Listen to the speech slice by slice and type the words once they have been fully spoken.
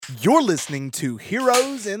You're listening to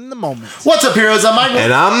Heroes in the Moment. What's up, heroes? I'm Michael.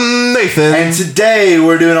 And I'm Nathan. And today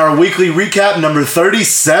we're doing our weekly recap number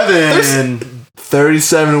 37.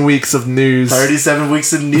 37 weeks of news. 37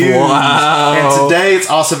 weeks of news. Wow. And today it's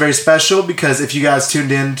also very special because if you guys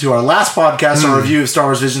tuned in to our last podcast, our review of Star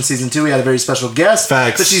Wars Vision Season 2, we had a very special guest.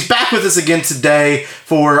 Facts. So she's back with us again today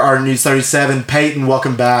for our News 37. Peyton,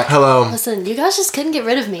 welcome back. Hello. Listen, you guys just couldn't get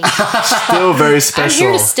rid of me. Still very special.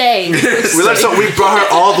 I'm here to stay. We brought her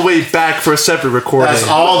all the way back for a separate recording. That's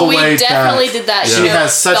all the way We definitely back. did that. She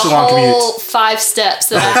has such a long The whole commute. 5 steps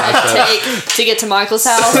that I had to take to get to Michael's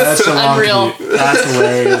house. That's a long Unreal. commute. That's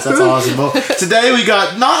hilarious. That's awesome. Well, today we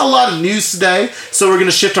got not a lot of news today, so we're going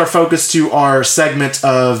to shift our focus to our segment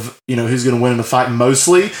of who's going to win in the fight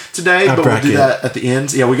mostly today. Our but bracket. we'll do that at the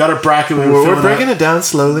end. Yeah, we got our bracket. We're breaking it down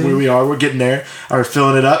slowly. Where we are, we're getting there. We're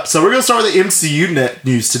filling it up. So we're going to start with the MCU net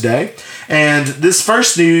news today. And this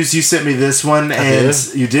first news, you sent me this one, and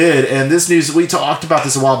you did. And this news, we talked about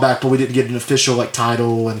this a while back, but we didn't get an official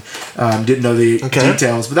title and didn't know the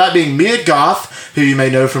details. But that being Mia Goth, who you may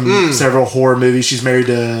know from several horror movies. She's married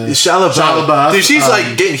to Shia LaBeouf. Dude, she's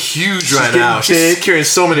getting huge right now. Big, she's carrying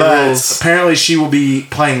so many roles. Apparently, she will be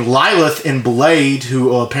playing Lilith in Blade, who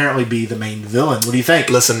will apparently be the main villain. What do you think?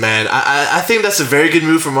 Listen, man, I think that's a very good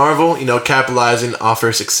move for Marvel, capitalizing off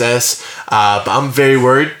her success. But I'm very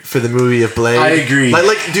worried for the movie of Blade. I agree.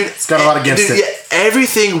 Dude, it's got a lot against it. Yeah,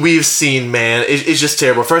 everything we've seen, man, is just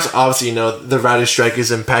terrible. First, obviously, the writer's strike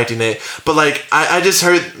is impacting it. But, I just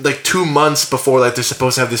heard, 2 months before, they're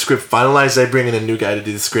supposed to have the script finalized, they bring in a new guy to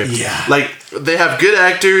do the script. Yeah. They have good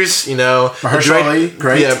actors, Mahershala Ali,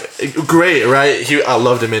 great. Yeah, great, right? I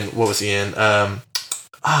loved him in, what was he in?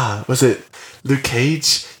 Was it Luke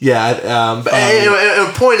Cage? Yeah. But anyway,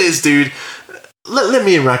 the point is, dude, let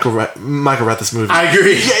me and Michael write this movie. I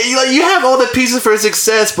agree. Yeah, you have all the pieces for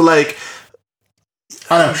success, but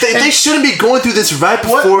I know. They shouldn't be going through this right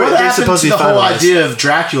before what they're supposed to be the whole finalized. idea of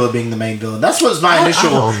Dracula being the main villain? That's what was my initial,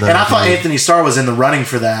 don't know, and I thought dude. Anthony Starr was in the running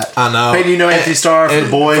for that. I know. Peyton, Anthony Starr from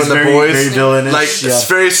The Boys, very villainish. It's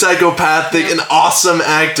very psychopathic, an awesome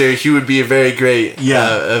actor. He would be a very great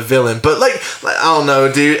villain. But I don't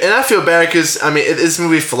know, dude. And I feel bad because this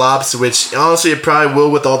movie flops, which honestly it probably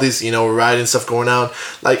will with all these writing stuff going on.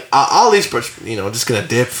 All these just gonna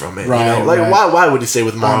dip from it. Right, why would he stay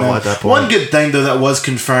with Marvel at that point? One good thing though that was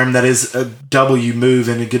confirmed that is a W move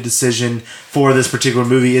and a good decision for this particular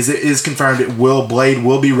movie is it is confirmed Blade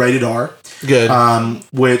will be rated R. Good.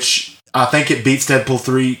 Which I think it beats Deadpool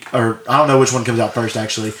 3, or I don't know which one comes out first,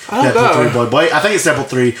 actually. I don't Deadpool know. 3, Blade. I think it's Deadpool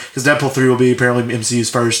 3, because Deadpool 3 will be apparently MCU's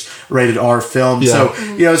first rated R film. Yeah. So,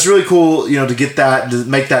 it's really cool, to get that, to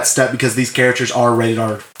make that step, because these characters are rated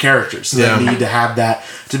R characters. So they need to have that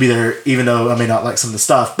to be there, even though I may not like some of the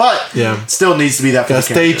stuff, but it still needs to be that for the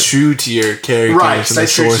stay character. true to your characters Right, and the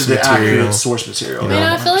source the material. accurate source material.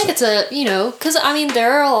 I feel like it's a, because,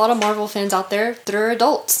 there are a lot of Marvel fans out there that are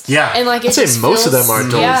adults. Yeah. And, I'd say most of them are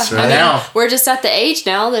adults, right? Now. We're just at the age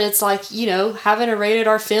now that it's having a rated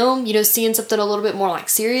R film, seeing something a little bit more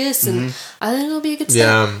serious, and I think it'll be a good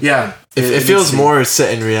step. Yeah. It feels more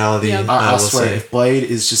set in reality. Yeah. I I will swear, say. if Blade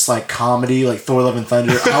is just comedy, like Thor: Love and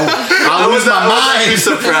Thunder, I'll lose my mind. I would not be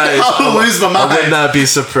surprised. I'll lose my mind. I would not be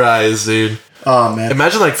surprised, dude. Oh man!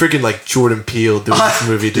 Imagine freaking Jordan Peele doing this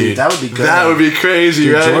movie, dude. That would be good. That would be crazy,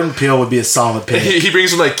 Dude, right? Jordan Peele would be a solid pick. He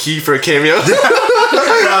brings some Key for a cameo.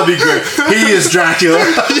 That would be great. He is Dracula.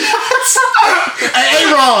 Hey,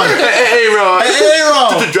 Aaron.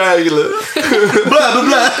 To the Dracula. Blah blah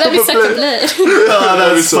blah. Let me suck the blood. Oh,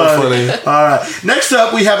 That'd be so funny. All right. Next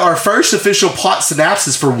up, we have our first official plot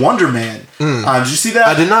synopsis for Wonder Man. Did you see that?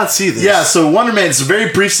 I did not see this. Yeah, so Wonder Man, it's a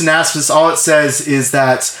very brief synopsis. All it says is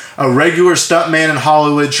that a regular stuntman in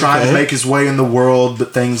Hollywood trying to make his way in the world,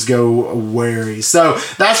 but things go wary. So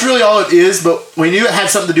that's really all it is, but we knew it had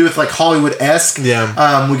something to do with Hollywood-esque.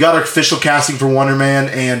 Yeah. We got our official casting for Wonder Man,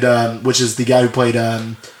 and which is the guy who played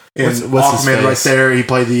in what's his Aquaman right face? there. He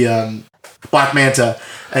played the Black Manta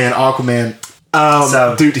and Aquaman.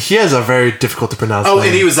 Dude, he has a very difficult to pronounce name.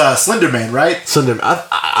 And he was Slender Man, right? Slender.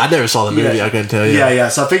 I never saw the movie. I couldn't tell you. Yeah.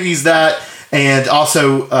 So I think he's that, and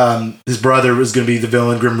also his brother was going to be the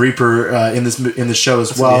villain, Grim Reaper, in this show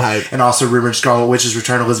as well, and also rumored Scarlet Witch's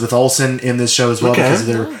return, Elizabeth Olsen, in this show as well because of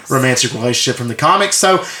their romantic relationship from the comics.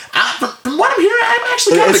 So from what I'm hearing, I'm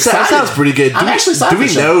actually kind of excited. That sounds pretty good. I'm actually excited. Do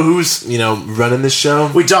we know who's running this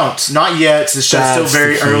show? We don't. Not yet. The show's still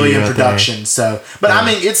very early in production. So, but I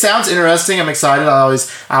mean, it sounds interesting. I'm excited. I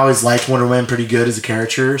always liked Wonder Woman pretty good as a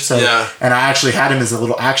character. So, and I actually had him as a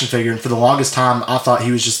little action figure. And for the longest time, I thought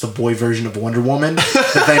he was just the boy version of Wonder Woman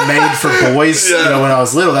that they made for boys. When I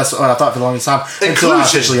was little, that's what I thought for the longest time until I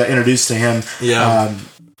officially got introduced to him.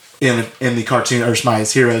 in the cartoon Earth's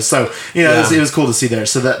Mightiest Heroes. So it was cool to see there.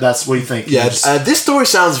 So that's what you think. Yeah, this story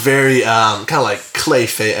sounds very kind of like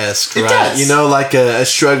Clayface-esque, right? Does. Like a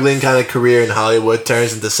struggling kind of career in Hollywood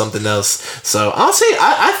turns into something else. So honestly,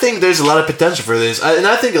 I think there's a lot of potential for this, and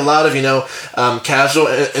I think a lot of casual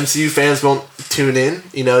MCU fans won't tune in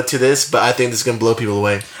to this, but I think this is gonna blow people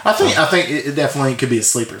away. I think it definitely could be a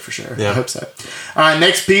sleeper for sure. Yeah. I hope so. All right,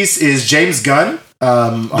 next piece is James Gunn.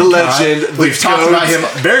 The legend. We've talked about him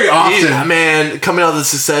very often. Man, coming out of the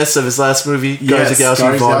success of his last movie, Guardians of the Galaxy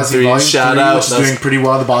Volume 3. Shout out. Which is doing pretty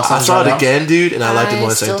well at the box office. I saw right it now. again, dude, and I liked it more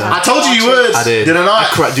the second time. I told you would. I did. Did I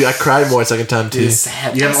not? I cried more the second time, too. It's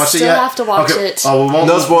sad. You haven't watched it still yet? have to watch it. Oh, we won't.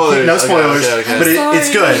 No spoilers. No spoilers. Okay. But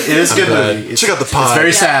it's good. It is a good glad. movie. Check out the pod. It's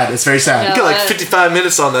very sad. It's very sad. You got like 55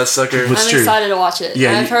 minutes on that sucker. Which- I'm true. excited to watch it.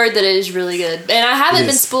 Yeah, I've heard that it is really good, and I haven't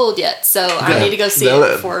been spoiled yet, so I need to go see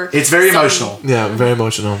it before. It's very emotional. Yeah, very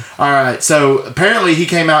emotional. All right, so apparently he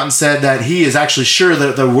came out and said that he is actually sure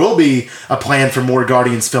that there will be a plan for more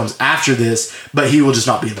Guardians films after this, but he will just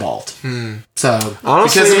not be involved. So,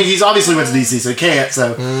 Honestly, because he's obviously went to DC, so he can't.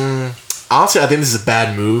 So, honestly, I think this is a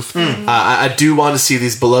bad move. I do want to see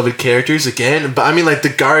these beloved characters again, but I mean, like the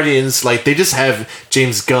Guardians, like they just have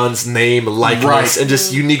James Gunn's name, likeness, and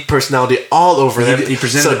just unique personality all over them. he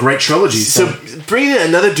presented a great trilogy. So bringing in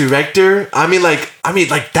another director, I mean,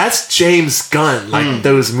 that's James Gunn, like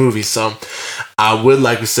those movies. So I would,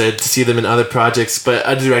 like we said, to see them in other projects, but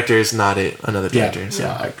a director is not it. Another director.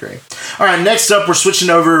 Yeah, I agree. All right, next up, we're switching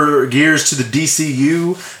over gears to the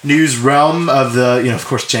DCU news realm of the, of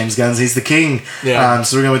course, James Gunn. He's the king. Yeah.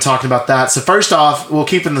 So we're going to be talking about that. So first off, we'll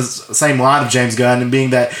keep in the same line of James Gunn, and being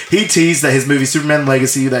that he teased that his movie Superman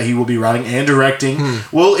Legacy that he will be writing and directing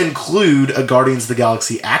will include a Guardians of the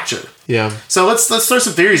Galaxy actor. Yeah. So let's throw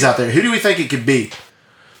some theories out there. Who do we think it could be?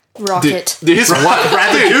 Rocket. Dude, his wife,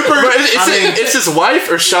 Bradley Cooper? It's his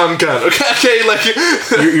wife or Sean Gunn. Okay, like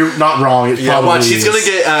You're not wrong. It probably watch. She's is. gonna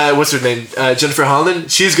get what's her name? Jennifer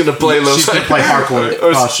Holland. She's gonna play Lois. She's going to play Harcourt.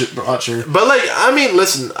 Not sure. But like, I mean,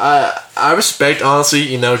 listen, I respect honestly,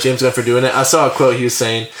 James Gunn for doing it. I saw a quote he was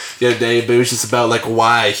saying the other day, but it was just about like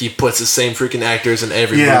why he puts the same freaking actors in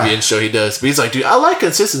every movie and show he does. But he's like, dude, I like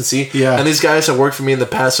consistency. Yeah. And these guys have worked for me in the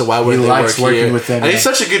past, so why wouldn't He they likes work working here? with them, and he's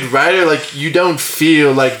such a good writer. Like you don't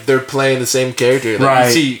feel like they're playing the same character. Like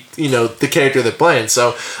Right. you see, the character they're playing.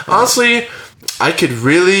 So honestly, I could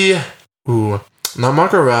really, not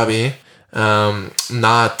Margot Robbie,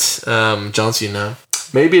 not John Cena,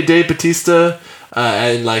 maybe a Dave Bautista,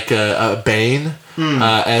 and like a Bane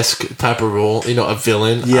esque type of role, a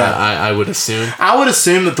villain. Yeah. I would assume. I would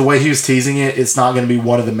assume that the way he was teasing it, it's not going to be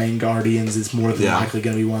one of the main Guardians. It's more than likely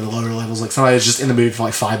going to be one of the lower levels. Like somebody that's just in the movie for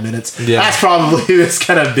like 5 minutes. Yeah. That's probably who it's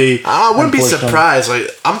going to be. I wouldn't be surprised. Like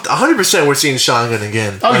I'm 100% we're seeing Sean Gunn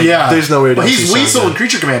again. Oh Like, yeah, there's no way. But he's Sean Weasel Gunn. in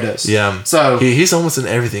Creature Commandos. Yeah. So he's almost in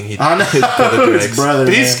everything he. I know. His brother His directs. brother,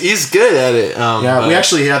 but man. he's good at it. yeah, we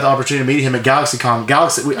actually had the opportunity to meet him at GalaxyCon.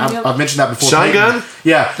 I've mentioned that before. Sean Gunn?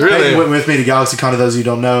 Yeah, Really? Peyton went with me to GalaxyCon. To those who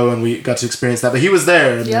don't know, and we got to experience that. But he was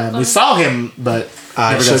there, and we saw him, but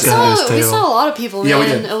never got to shook on his We tail. saw a lot of people, man. Yeah, we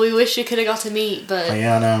did. And we wish we could have got to meet, but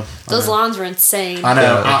Yeah, I know. those lines were insane. I know.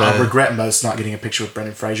 Yeah, I I bet. regret most not getting a picture with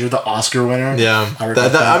Brendan Fraser, the Oscar winner. Yeah, I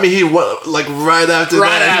regret that. I mean, he won like right after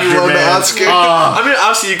Right that. He after, won the man. Oscar. Oh. I mean,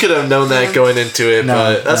 obviously you could have known that going into it, No,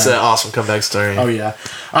 but that's no. an awesome comeback story. Oh yeah.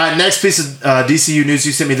 All right, next piece of DCU news.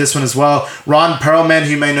 You sent me this one as well. Ron Perlman,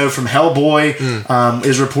 who you may know from Hellboy,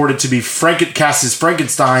 is reported to be cast as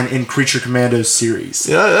Frankenstein in Creature Commandos series.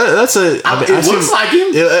 Yeah, that's a. I mean, It looks like him.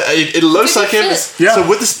 It looks like him. fit. Yeah. So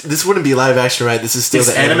with this wouldn't be live action, right? This is still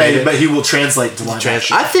It's the animated, but he will translate to live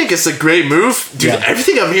action. I think it's a great move, dude. Yeah.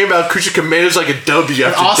 Everything I'm hearing about Creature Commandos is like a W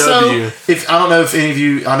after Also, W. if I don't know if any of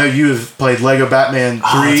you, I know you have played Lego Batman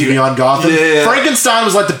 3 dude. Beyond Gotham. Yeah. Frankenstein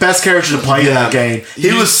was like the best character to play in that game.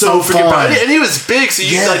 He was so freaking fun. and he was big, so you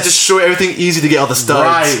Yes. could like destroy everything easy to get all the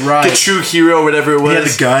studs. Right. The true hero, whatever it was. He had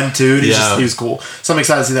the gun too. And Yeah. he was cool. So I'm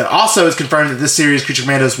excited to see that. Also, it's confirmed that this series, Creature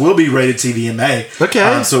Commandos, will be rated TVMA.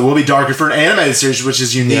 Okay. So it will be darker for an animated series, which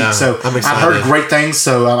is unique. Yeah, so I'm I've excited. heard great things.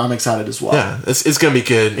 So I'm excited as well. Yeah, it's gonna be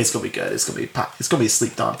good. It's gonna be good. It's gonna be a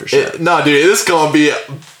sleep on for sure. No, dude, this is gonna be a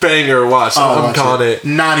banger watch. I'm watch calling it. it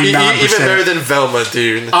 99%. Even better than Velma,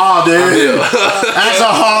 dude. Oh, dude, that's a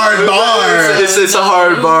hard bar. It's a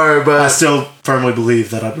hard bar, I but still firmly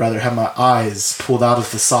believe that I'd rather have my eyes pulled out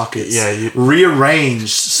of the sockets, Yeah, rearranged,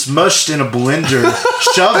 smushed in a blender,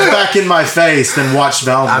 shoved back in my face than watch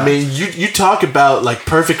Velma. I mean, you talk about like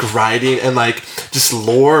perfect writing and like just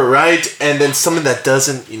lore, right? And then something that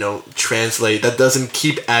doesn't, translate, that doesn't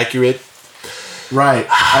keep accurate. Right.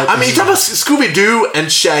 I mean, you talk about Scooby Doo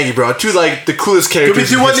and Shaggy, bro. Two like the coolest characters.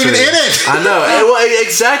 Scooby Doo wasn't even in it. I know. Well,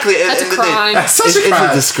 exactly. That's a crime. That's such a It's crime.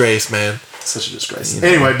 a disgrace, man. Such a disgrace.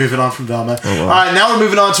 Anyway, moving on from Velma. All right, now we're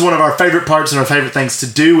moving on to one of our favorite parts and our favorite things to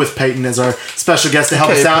do with Peyton as our special guest to help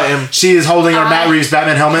us out. Peyton. She is holding our Matt Reeves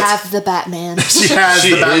Batman helmet. I have the Batman. She has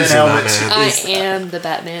the Batman is the helmet. Batman. I am the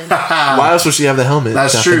Batman. Why else would she have the helmet?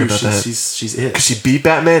 That's Gotta true. think about that. She's it. Could she be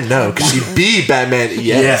Batman? No. Could she be Batman? Yes.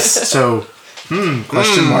 Yes. So,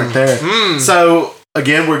 question mark there. So,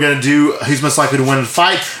 again, we're going to do who's most likely to win in the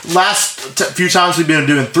fight. Last few times we've been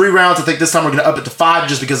doing 3 rounds. I think this time we're going to up it to 5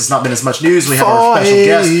 just because it's not been as much news. We have our special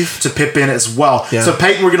guest to pip in as well. Yeah. So,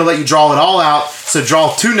 Peyton, we're going to let you draw it all out. So,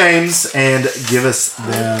 draw 2 names and give us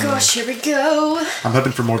them. Gosh, here we go. I'm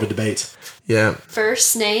hoping for morbid debate. Yeah.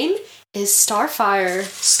 First name is Starfire.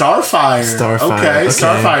 Starfire. Okay,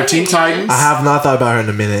 Starfire. Teen Titans. I have not thought about her in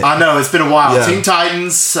a minute. I know, it's been a while. Yeah. Teen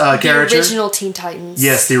Titans The character. original Teen Titans.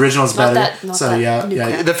 Yes, the original is Not better. that- not so, that yeah. new yeah.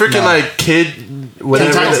 crap. The freaking No. like kid,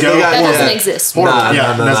 whatever. Titans they Go. got- That Yeah. doesn't exist. Horrible. Nah, Yeah,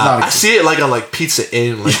 nah, that's nah. not- I see it like on like Pizza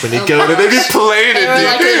Inn, like when they go and they be playing Or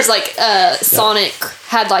like it, dude. there's like Sonic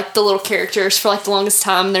had like the little characters for like the longest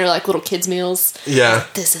time. They're like little kids meals. Yeah.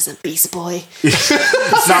 This isn't Beast Boy.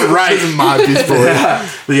 It's not right. This is my Beast Boy. Yeah.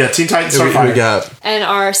 But yeah, Teen Titans Who we Starfire. got? And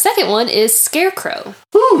our second one is Scarecrow.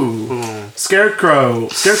 Ooh. Scarecrow.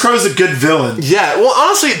 Scarecrow's a good villain. Yeah, well,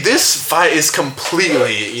 honestly, this fight is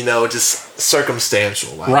completely, just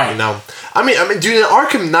circumstantial, like, Right. I mean, dude, in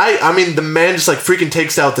Arkham Knight, I mean, the man just like freaking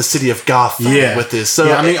takes out the city of Goth with this. So,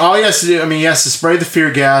 yeah, I mean, all he has to do, he has to spray the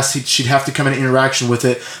fear gas. She'd have to come in interaction with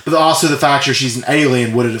it. But also the fact that she's an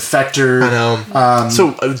alien, would it affect her? I know.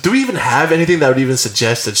 So, do we even have anything that would even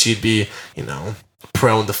suggest that she'd be,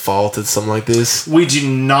 prone to fault and something like this? We do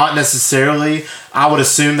not necessarily. I would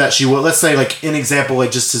assume that she would. Let's say, like, an example,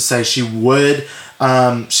 like, just to say she would.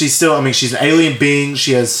 She's still, she's an alien being.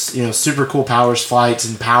 She has, super cool powers, flight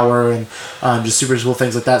and power, and just super cool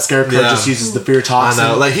things like that. Scarecrow just uses the fear toxin. I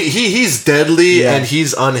know, like he's deadly Yeah. and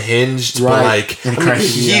he's unhinged, Right. but like And I mean,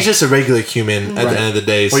 crazy, he's just a regular human at Right. the end of the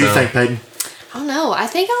day. What do you think, Peyton? I don't know. I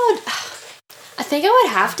think I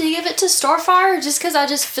would have to give it to Starfire just because I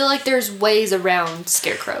just feel like there's ways around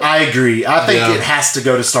Scarecrow. I agree. I think Yeah. it has to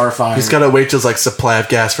go to Starfire. He's gotta wait till like supply of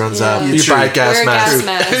gas runs out. Yeah. You True. buy a gas Wear a mask. gas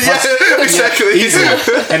mask. Yeah, exactly. Easy.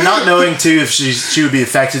 And not knowing too if she would be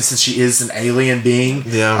affected since she is an alien being.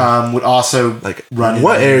 Yeah. Would also Like run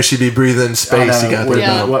what in air should be breathing in space? You got to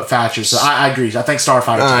Yeah. know. what factors. So I agree. I think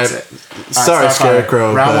Starfire All takes right. it. All Sorry, Starfire.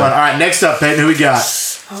 Scarecrow. Round but- 1. All right, next up, Peyton, who we got?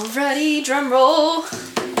 Alrighty, drum roll.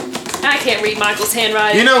 I can't read Michael's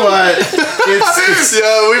handwriting. You know what? It's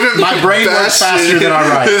Yeah, we've been my brain works faster than I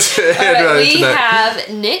write. Alright, we have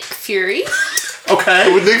Nick Fury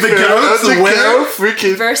okay. With Nick the Fury, goat's the Nick winner. Fury,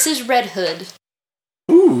 freaking. versus Red Hood.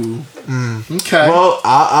 Ooh. Okay. Well,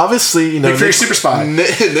 obviously, Nick Fury, super spy. Nick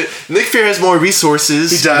Fury has more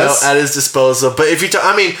resources. He does. at his disposal. But if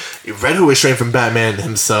you, Red Hood was straight from Batman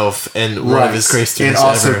himself, and one of his greatest and students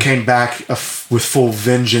also ever. came back with full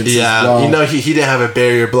vengeance. Yeah, as well. he didn't have a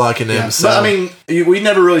barrier blocking him. Yeah. So But we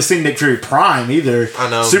never really seen Nick Fury Prime either. I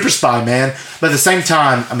know. Super spy, man. But at the same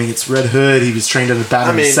time, it's Red Hood. He was trained under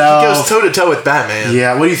Batman he himself. goes toe to toe with Batman.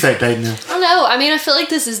 Yeah, what do you think, Peyton? I don't know. I feel like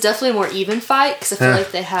this is definitely a more even fight because I feel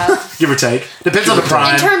like they have, Give or take. Depends on the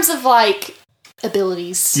prime. in terms of like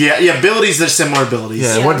abilities. Yeah, abilities, they're similar abilities.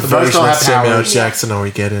 Yeah, Yeah. what Both version don't of have Samuel powers. Jackson are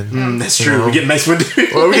we getting? That's You true. know? We get Mace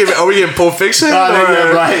Windu. Are we getting Pulp Fiction? Yeah,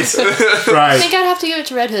 or- right. I Right. think I'd have to give it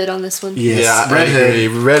to Red Hood on this one. Yes. Yeah, Red I Hood. agree.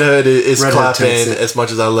 Red Hood is Red Hood takes clapping it. as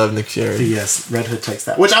much as I love Nick Fury. Yes, Red Hood takes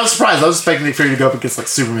that. Which I was surprised. I was expecting Nick Fury to go up against like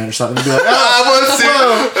Superman or something and be like,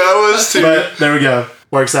 I was too. But there we go.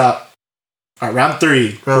 Works out. All right, round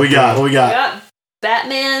 3. What we got? What we We got? got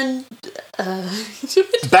Batman.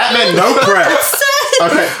 Batman, no prep.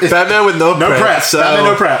 Okay. Batman with no prep. So, Batman,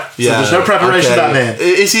 no prep. So there's no preparation, Batman.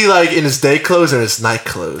 Is he like in his day clothes or his night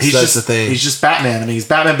clothes? He's That's just the thing. He's just Batman. He's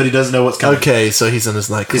Batman, but he doesn't know what's coming. Okay, so he's in his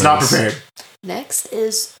night clothes. He's not prepared. Next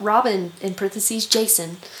is Robin in parentheses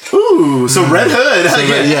Jason. Ooh, so Red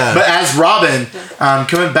Hood. yeah. But as Robin,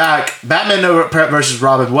 coming back, Batman no prep versus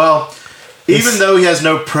Robin. Well, even though he has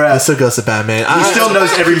no It prep, still goes to Batman. he still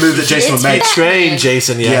knows every move that Jason would It's make. trained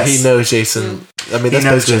Jason. Yeah, Yes. he knows Jason. I mean, that's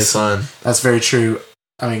knows basically his Jason. son. That's very true.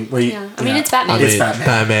 Yeah. It's Batman. It's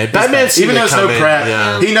Batman. Batman's Even though it's no prep,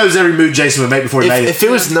 Yeah. he knows every move Jason would make before he made it. If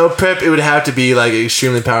it was no prep, it would have to be like an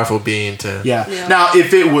extremely powerful being to. Yeah. Yeah. Now,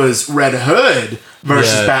 if it was Red Hood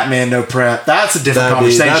versus Yeah. Batman no prep, that's a different That'd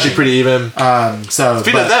conversation. be pretty even.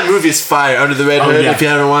 Speaking That movie is fire. Under the Red Hood. yeah. If you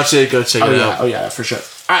haven't watched it, go check it out. Oh yeah, for sure.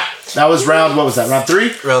 All right, that was round. What was that? Round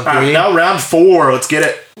 3. Round All right, 3. now round 4. Let's get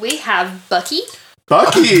it. We have Bucky.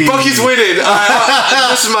 Bucky. Bucky's winning.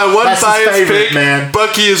 This is my one That's his biased favorite, pick. man.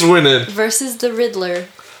 Bucky is winning. Versus the Riddler.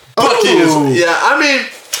 Bucky is. Yeah, I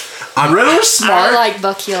mean, Riddler's smart. I like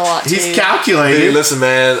Bucky a lot too. He's calculated. hey, listen,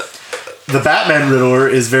 man. The Batman Riddler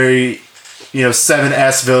is very,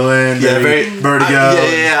 7S villain. Yeah, very Vertigo.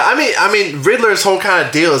 I mean, Riddler's whole kind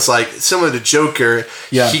of deal is like similar to Joker.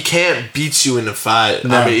 Yeah. He can't beat you in a fight.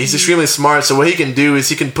 No. I mean, he's extremely smart. So what he can do is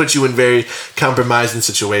he can put you in very compromising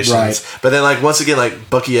situations. Right. But then, like once again, like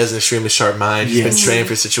Bucky has an extremely sharp mind. He's been trained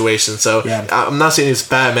for situations. So Yeah. I'm not saying he's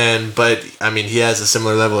Batman, but I mean he has a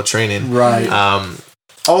similar level of training. Right.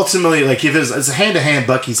 Ultimately, like if it's a hand-to-hand,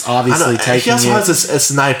 Bucky's obviously taking he also it. has a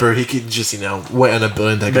sniper. He could just wait on a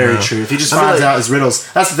billion that Very around. true. If he just I mean, finds like- out his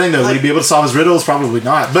riddles, that's the thing though. Would he be able to solve his riddles? Probably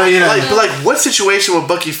not. But But what situation would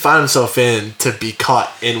Bucky find himself in to be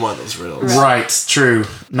caught in one of those riddles? right, true.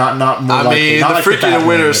 Not more I likely. mean, Not the like freaking Batman,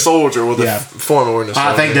 Winter but- Soldier with Yeah. the form of Winter Soldier.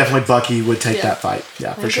 I think definitely Bucky would take Yeah. that fight.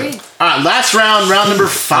 Yeah, for sure. Agreed. All right, last round number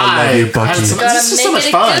 5. you, Bucky. Having some- Gotta This is so make much it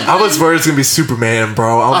a fun. good I was worried it's gonna be Superman,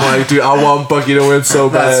 bro. I'm like, dude, I want Bucky to win so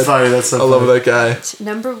bad. That's funny. That's so I love funny. that guy.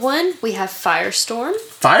 Number 1, we have Firestorm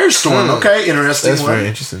Firestorm. Okay, interesting That's one. very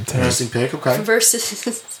interesting. Take. Interesting pick. Okay. versus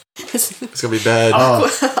It's gonna be bad.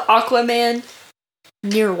 Aquaman,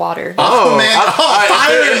 Near Water. Aquaman.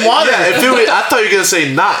 Fire and water. Yeah, I thought you were gonna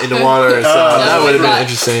say not in the water, so that would have been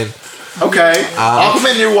interesting. Okay.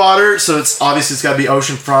 Aquaman near water, so it's got to be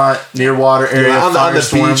oceanfront, near water area. On the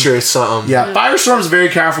Firestorm. beach or something. Yeah, Firestorm's a very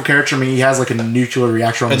powerful character. I mean, he has like a nuclear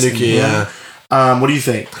reactor on his nuclear, What do you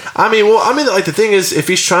think? I mean, like the thing is, if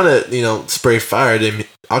he's trying to, spray fire, then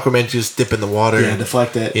Aquaman just dip in the water Yeah, and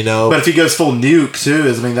deflect it. But But if he goes full nuke too,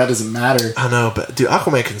 that doesn't matter. I know, but dude,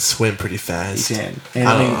 Aquaman can swim pretty fast. He can. And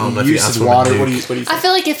I don't know if he use has of swim in water. nuke. What do you think? I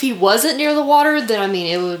feel like if he wasn't near the water, then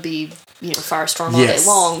it would be Firestorm all Yes. day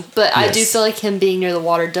long. But I do Yes. feel like him being near the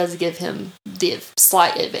water does give him the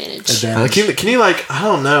slight advantage. Can you I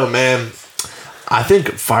don't know, man. I think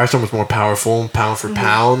Firestorm was more powerful, pound for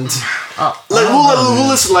pound.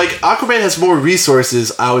 Listen, like Aquaman has more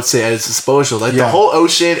resources, I would say, at his disposal. Like the whole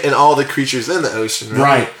ocean and all the creatures in the ocean,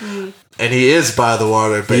 right? And he is by the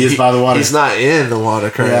water, but He is by the water. He's not in the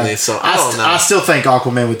water currently, so I don't know. I still think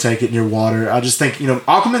Aquaman would take it near water. I just think,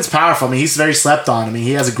 Aquaman's powerful. I mean, he's very slept on. I mean,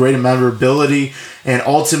 he has a great amount of ability, and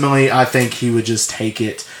ultimately, I think he would just take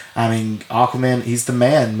it. I mean, Aquaman, he's the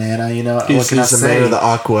man. He's what can I the say? man of the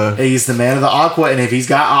aqua. He's the man of the aqua, and if he's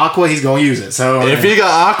got aqua, he's going to use it. So If he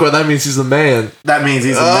got aqua, that means he's the man. that means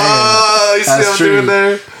he's the Oh, man. you see what I'm doing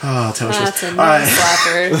there? Oh, Taylor Swift. That's a All right.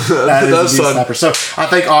 slapper. That is That's a fun. slapper. So I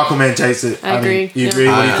think Aquaman takes it. I agree. You agree?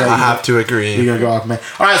 What do you think? I have to agree. You're gonna go Aquaman.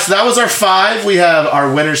 All right, so that was our 5. We have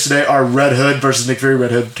our winners today. Our Red Hood versus Nick Fury.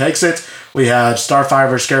 Red Hood takes it. We have Starfire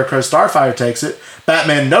versus Scarecrow. Starfire takes it.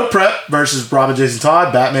 Batman No Prep versus Robin Jason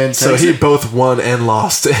Todd. Batman takes So he it. both won and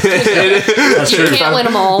lost. That's true. You can't win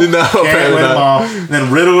them all. No, Can't apparently win them not. all.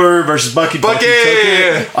 Then Riddler versus Bucky. Bucky took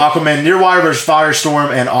it. Aquaman Near Water versus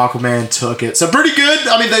Firestorm, and Aquaman took it. So pretty good.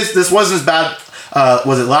 I mean, this wasn't as bad.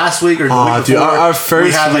 Was it last week or the week Dude, before? our first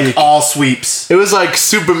we had week- all sweeps. It was like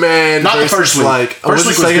Superman Not the versus first week. like First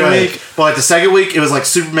week was second good. week. But like the second week, it was like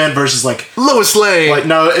Superman versus like Lois Lane. it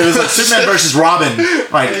was like Superman versus Robin.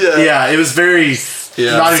 Like it was very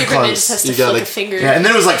not even Superman close. just has You to flick gotta- a finger. Yeah, and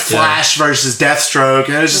then it was like Flash versus Deathstroke,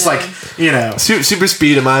 and it was just like Super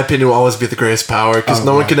speed, in my opinion, will always be the greatest power because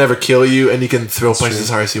no one can ever kill you, and you can throw punches as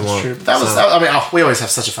hard as you want. That was. I mean, we always have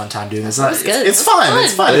such a fun time doing this. was good. It's It was fun. fun.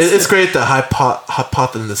 It's fun. It's great to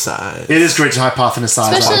hypothesize. It is great to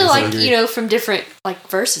hypothesize, Especially obviously. like from different like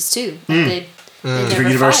verses too. Like they never different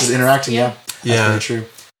universes fight. interacting. Yeah, that's Yeah. very true.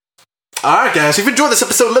 Alright guys, if you enjoyed this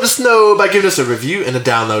episode, let us know by giving us a review and a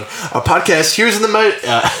download. Our podcast, Here's in the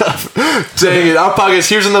dang it, our podcast,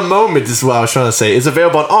 Here's in the Moment, is what I was trying to say, is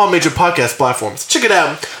available on all major podcast platforms. Check it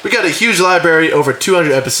out. We got a huge library, over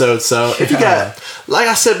 200 episodes, so if you got, like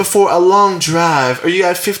I said before, a long drive, or you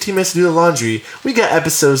got 15 minutes to do the laundry, we got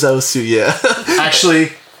episodes that will suit you.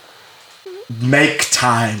 Actually, make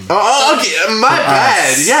time. Oh, okay, my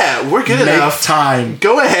bad. Yeah, we're good Make enough. time.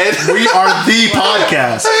 Go ahead. We are the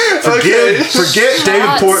podcast. Okay. Forget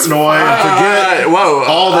David Shots Portnoy. Forget Whoa,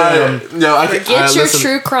 all them. No, I Get your listen,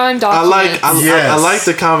 true crime I documents. like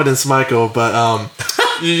the confidence, Michael, but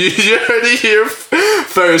you heard it here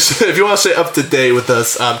first. If you want to stay up to date with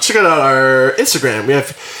us, check out our Instagram. We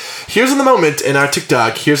have Here's in the Moment, and our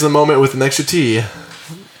TikTok, Here's in the Moment with an extra T.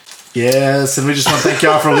 Yes, and we just want to thank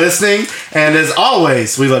y'all for listening. And as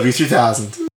always, we love you 3000.